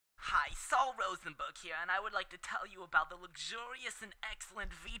Hi, Saul Rosenburgh here, and I would like to tell you about the luxurious and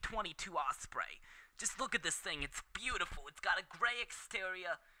excellent V-22 Osprey. Just look at this thing, it's beautiful, it's got a gray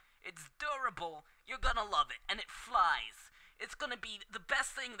exterior, it's durable, you're gonna love it, and it flies. It's gonna be the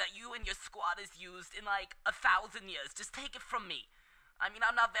best thing that you and your squad has used in like 1,000 years, just take it from me. I mean,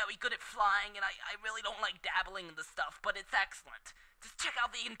 I'm not very good at flying, and I really don't like dabbling in the stuff, but it's excellent. Just check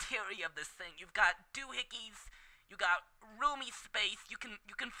out the interior of this thing. You've got doohickeys, you got roomy space, you can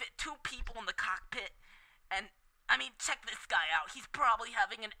fit 2 people in the cockpit, and, I mean, check this guy out. He's probably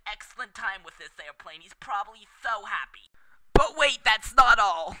having an excellent time with this airplane. He's probably so happy. But wait, that's not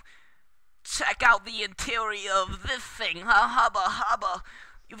all. Check out the interior of this thing, huh? Hubba.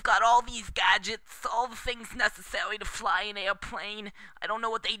 You've got all these gadgets, all the things necessary to fly an airplane. I don't know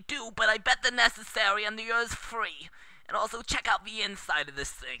what they do, but I bet they're necessary and yours free. And also check out the inside of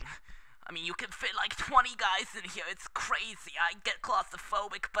this thing. I mean, you can fit like 20 guys in here. It's crazy. I get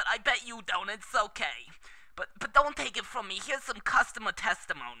claustrophobic, but I bet you don't. It's okay. But don't take it from me. Here's some customer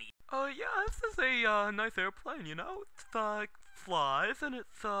testimony. Yeah, this is a nice airplane, you know? It flies and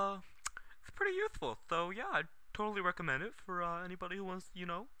it's pretty useful. So yeah, I'd totally recommend it for anybody who wants,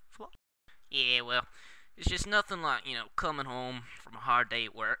 fly. Yeah, well, it's just nothing like, coming home from a hard day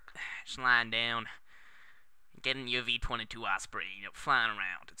at work, just lying down, getting your V-22 Osprey, flying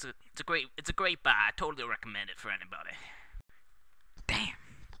around. It's a great buy. I totally recommend it for anybody. Damn,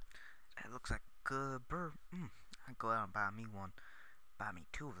 that looks like a good bird. I'd go out and buy me one. Buy me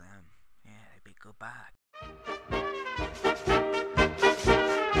 2 of them. Yeah, they'd be good buy.